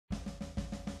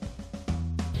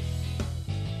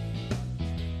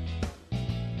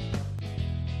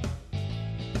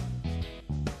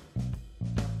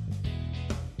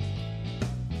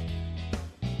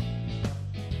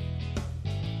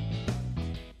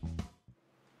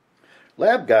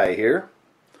Labguy here.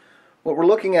 What we're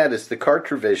looking at is the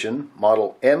Cartrivision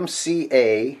model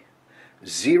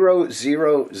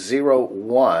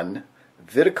MCA-0001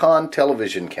 Vidicon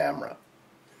television camera.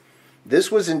 This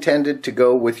was intended to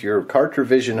go with your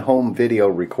Cartrivision home video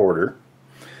recorder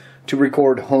to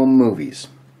record home movies.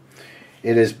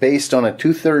 It is based on a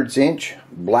 2/3 inch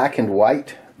black and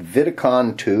white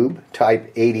Vidicon tube type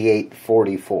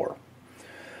 8844.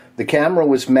 The camera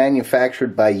was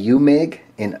manufactured by Eumig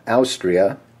in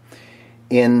Austria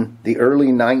in the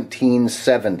early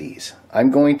 1970s.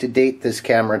 I'm going to date this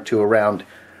camera to around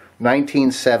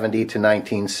 1970 to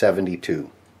 1972.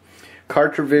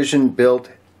 Cartrivision built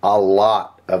a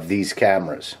lot of these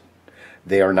cameras.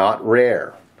 They are not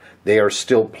rare. They are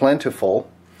still plentiful,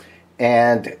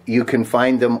 and you can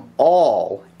find them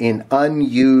all in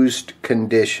unused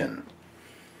condition.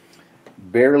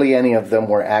 Barely any of them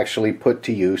were actually put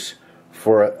to use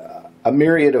for a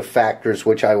myriad of factors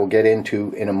which I will get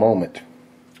into in a moment.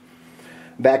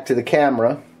 Back to the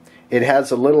camera, it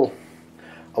has a little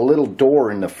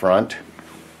door in the front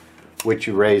which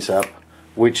you raise up,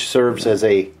 which serves as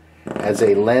a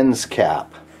lens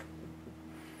cap.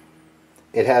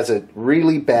 It has a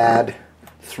really bad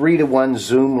 3:1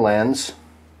 zoom lens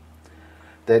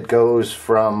that goes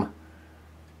from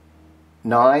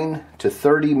 9 to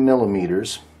 30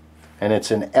 millimeters, and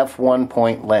it's an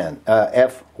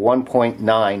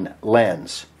f1.9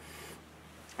 lens.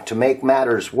 To make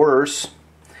matters worse,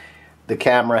 the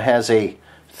camera has a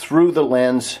through the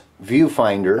lens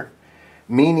viewfinder,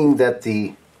 meaning that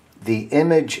the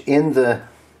image in the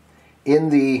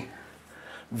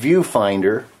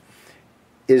viewfinder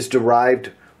is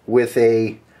derived with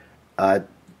a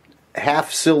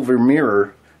half silver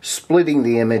mirror splitting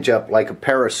the image up like a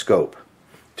periscope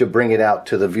to bring it out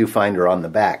to the viewfinder on the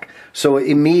back. So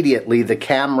immediately the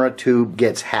camera tube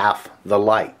gets half the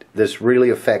light. This really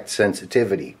affects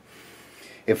sensitivity.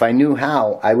 If I knew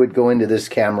how, I would go into this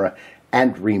camera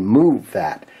and remove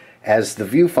that, as the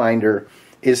viewfinder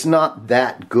is not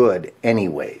that good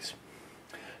anyways.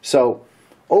 So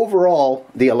overall,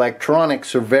 the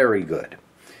electronics are very good.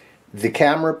 The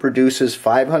camera produces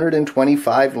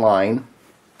 525 line,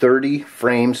 30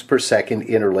 frames per second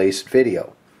interlaced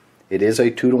video. It is a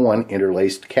 2:1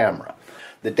 interlaced camera.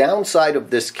 The downside of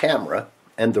this camera,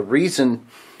 and the reason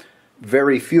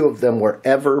very few of them were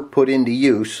ever put into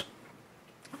use,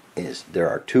 is there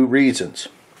are two reasons.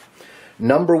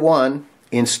 Number one,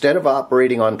 instead of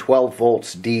operating on 12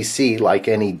 volts DC like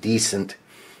any decent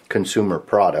consumer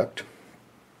product,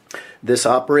 this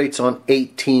operates on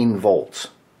 18 volts.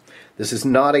 This is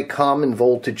not a common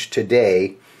voltage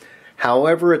today.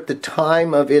 However, at the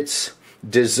time of its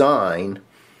design,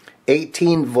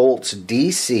 18 volts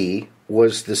DC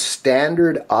was the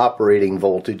standard operating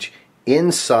voltage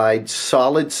inside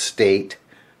solid-state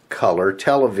color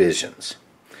televisions.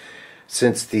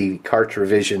 Since the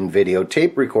Cartrivision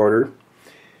videotape recorder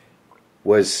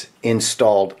was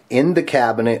installed in the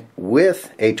cabinet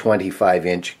with a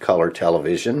 25-inch color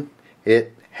television,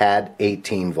 it had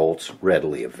 18 volts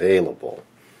readily available.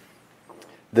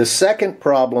 The second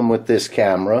problem with this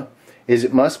camera is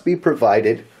it must be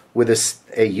provided with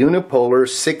a unipolar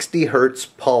 60 Hertz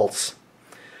pulse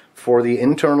for the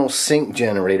internal sync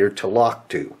generator to lock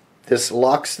to. This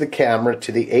locks the camera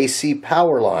to the AC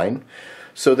power line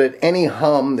so that any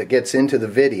hum that gets into the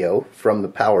video from the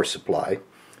power supply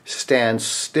stands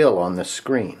still on the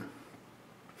screen.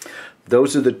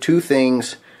 Those are the two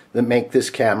things that make this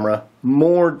camera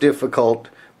more difficult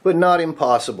but not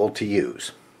impossible to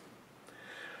use.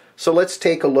 So let's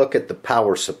take a look at the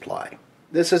power supply.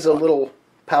 This is a little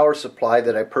power supply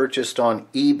that I purchased on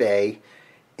eBay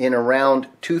in around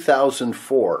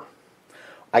 2004.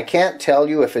 I can't tell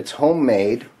you if it's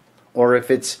homemade or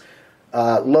if it's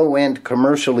low-end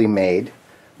commercially made,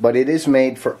 but it is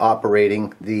made for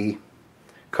operating the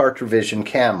Cartrivision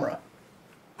camera.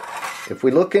 If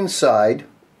we look inside,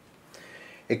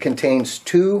 it contains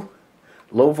two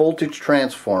low-voltage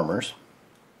transformers,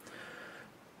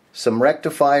 some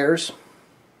rectifiers,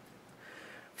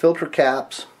 filter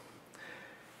caps,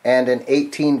 and an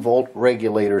 18-volt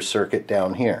regulator circuit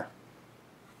down here.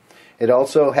 It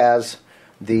also has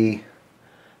the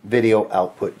video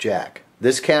output jack.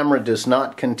 This camera does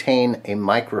not contain a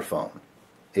microphone.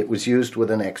 It was used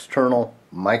with an external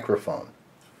microphone.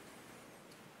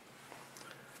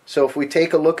 So if we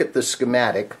take a look at the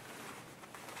schematic,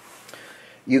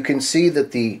 you can see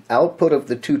that the output of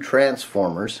the two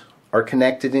transformers are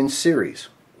connected in series.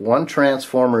 One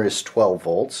transformer is 12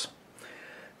 volts.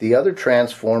 The other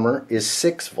transformer is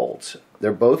 6 volts.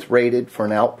 They're both rated for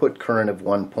an output current of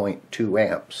 1.2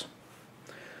 amps.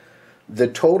 The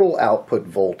total output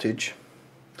voltage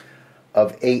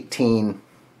of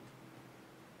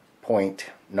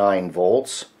 18.9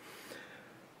 volts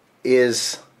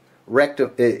is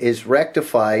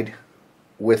rectified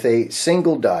with a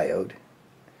single diode.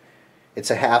 It's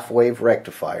a half-wave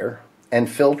rectifier, and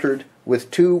filtered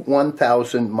with two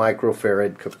 1000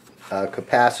 microfarad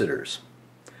capacitors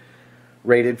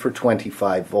rated for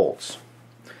 25 volts.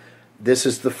 This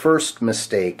is the first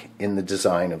mistake in the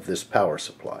design of this power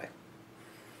supply.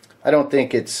 I don't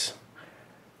think it's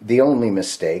the only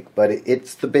mistake, but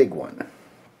it's the big one.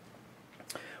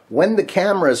 When the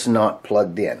camera is not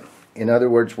plugged in other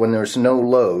words, when there's no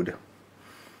load,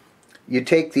 you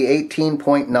take the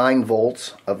 18.9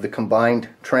 volts of the combined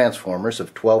transformers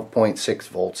of 12.6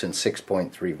 volts and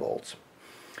 6.3 volts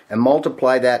and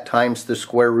multiply that times the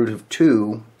square root of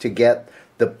 2 to get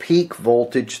the peak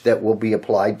voltage that will be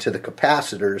applied to the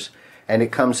capacitors, and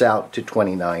it comes out to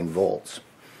 29 volts.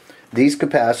 These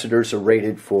capacitors are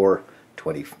rated for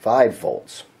 25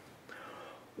 volts.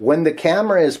 When the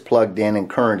camera is plugged in and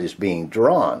current is being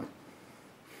drawn,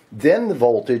 then the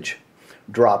voltage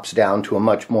drops down to a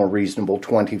much more reasonable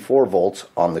 24 volts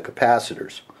on the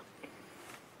capacitors.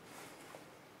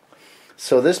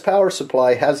 So this power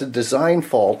supply has a design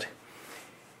fault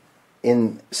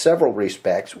in several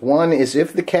respects. One is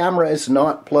if the camera is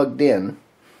not plugged in,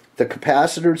 the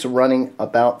capacitors are running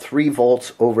about 3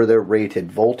 volts over their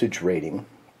rated voltage rating.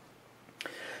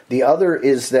 The other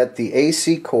is that the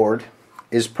AC cord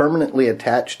is permanently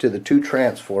attached to the two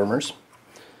transformers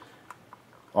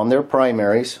on their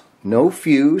primaries. No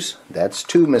fuse, that's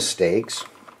 2 mistakes,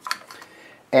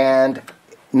 and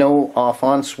no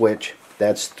off-on switch,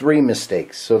 that's 3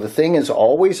 mistakes. So the thing is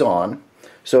always on,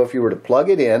 so if you were to plug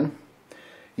it in,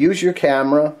 use your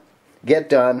camera, get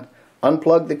done,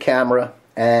 unplug the camera,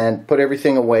 and put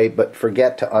everything away, but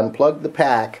forget to unplug the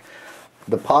pack,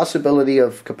 the possibility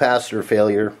of capacitor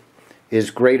failure is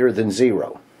greater than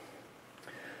 0.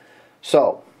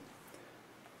 So,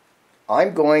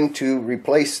 I'm going to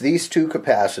replace these two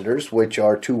capacitors, which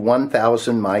are two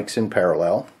 1000 mics in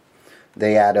parallel.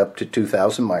 They add up to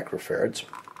 2000 microfarads.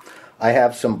 I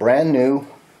have some brand new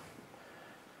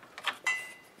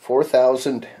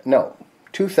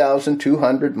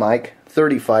 2200 mic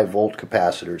 35 volt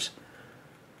capacitors,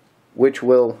 which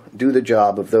will do the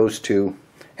job of those two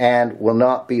and will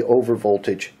not be over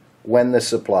voltage when the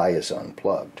supply is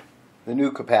unplugged. The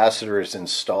new capacitor is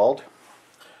installed.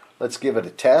 Let's give it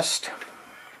a test.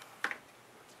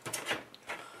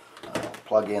 I'll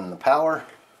plug in the power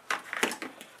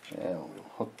and we'll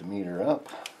hook the meter up.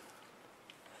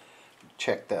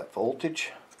 Check that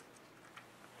voltage.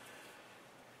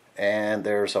 And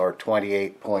there's our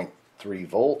 28.3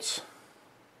 volts.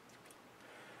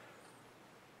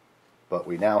 But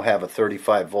we now have a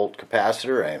 35 volt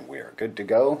capacitor and we are good to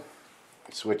go.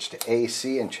 Switch to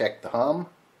AC and check the hum.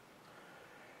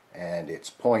 And it's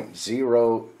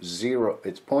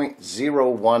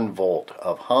 0.01 volt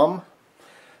of hum.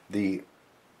 The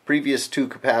previous two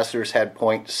capacitors had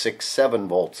 0.67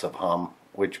 volts of hum,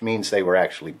 which means they were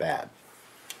actually bad.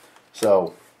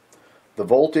 So the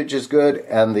voltage is good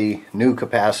and the new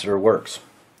capacitor works.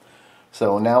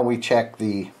 So now we check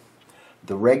the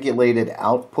regulated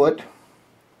output,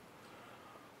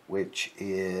 which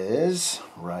is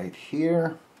right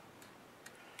here,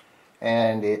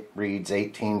 and it reads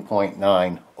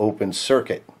 18.9 open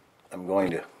circuit. I'm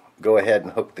going to go ahead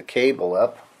and hook the cable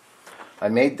up. I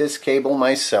made this cable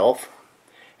myself.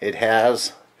 It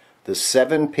has the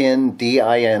 7-pin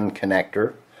DIN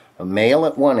connector, a male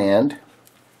at one end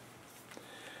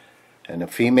and a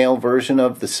female version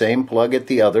of the same plug at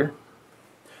the other.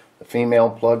 The female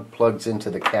plug plugs into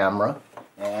the camera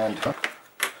and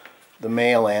the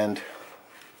male end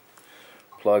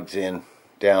plugs in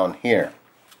down here.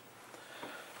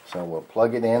 So we'll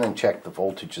plug it in and check the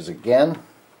voltages again.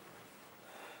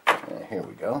 Here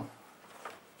we go.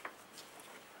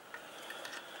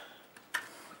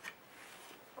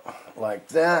 Like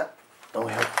that. Then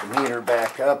we hook the meter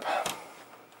back up.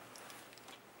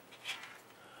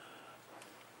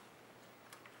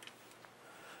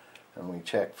 And we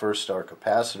check first our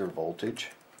capacitor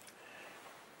voltage.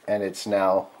 And it's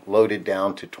now loaded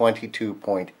down to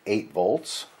 22.8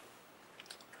 volts.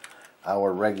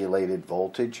 Our regulated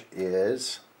voltage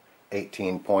is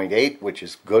 18.8, which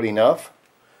is good enough.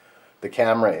 The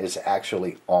camera is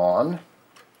actually on.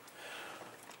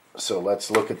 So let's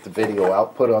look at the video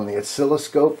output on the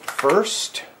oscilloscope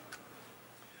first.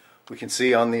 We can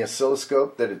see on the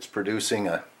oscilloscope that it's producing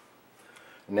a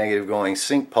negative going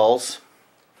sync pulse,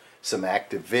 some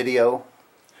active video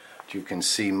that you can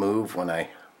see move when I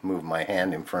move my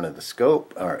hand in front of the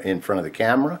scope, or in front of the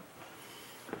camera.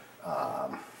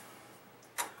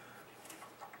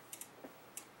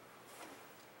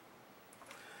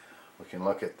 can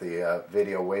look at the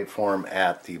video waveform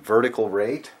at the vertical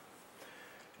rate,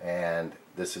 and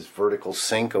this is vertical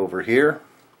sync over here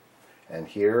and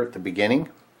here at the beginning.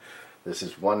 This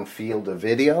is one field of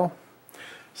video.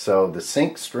 So the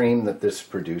sync stream that this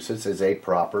produces is a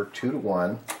proper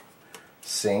 2:1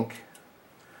 sync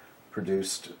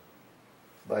produced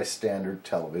by standard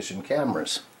television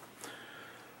cameras.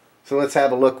 So let's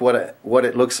have a look what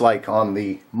it looks like on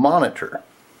the monitor.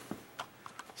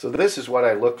 So this is what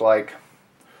I look like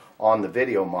on the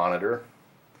video monitor.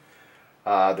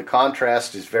 The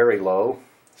contrast is very low,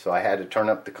 so I had to turn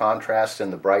up the contrast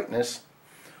and the brightness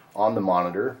on the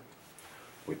monitor,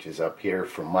 which is up here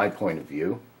from my point of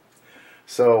view.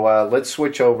 So let's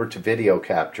switch over to video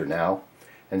capture now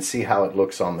and see how it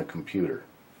looks on the computer.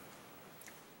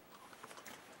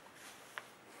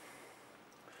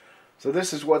 So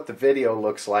this is what the video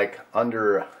looks like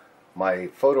under my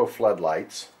photo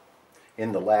floodlights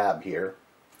in the lab here,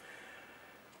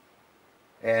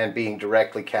 and being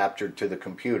directly captured to the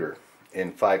computer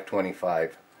in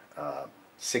 525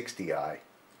 60i.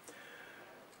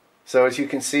 So as you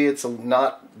can see, it's a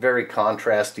not very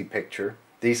contrasty picture.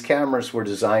 These cameras were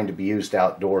designed to be used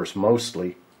outdoors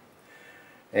mostly,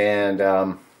 and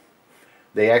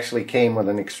they actually came with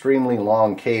an extremely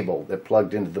long cable that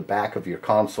plugged into the back of your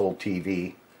console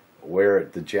TV, where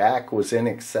the jack was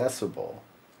inaccessible.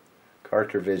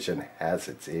 Cartrivision has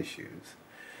its issues.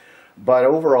 But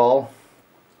overall,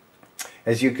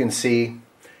 as you can see,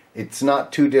 it's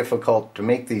not too difficult to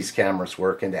make these cameras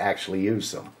work and to actually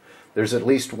use them. There's at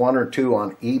least one or two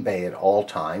on eBay at all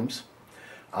times.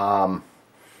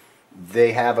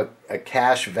 They have a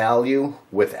cash value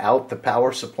without the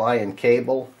power supply and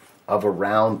cable of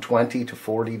around $20 to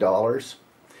 $40.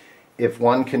 If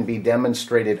one can be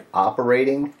demonstrated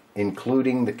operating,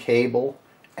 including the cable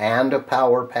and a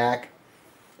power pack,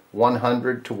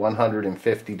 $100 to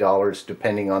 $150,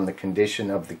 depending on the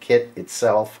condition of the kit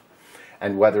itself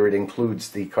and whether it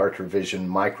includes the Cartrivision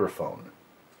microphone.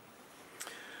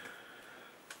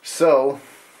 So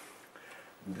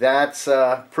that's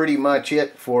pretty much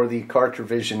it for the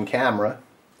Cartrivision camera.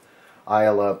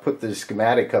 I'll put the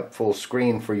schematic up full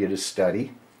screen for you to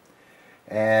study,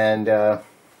 and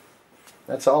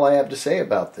that's all I have to say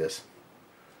about this.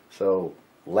 So,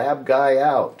 Labguy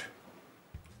out.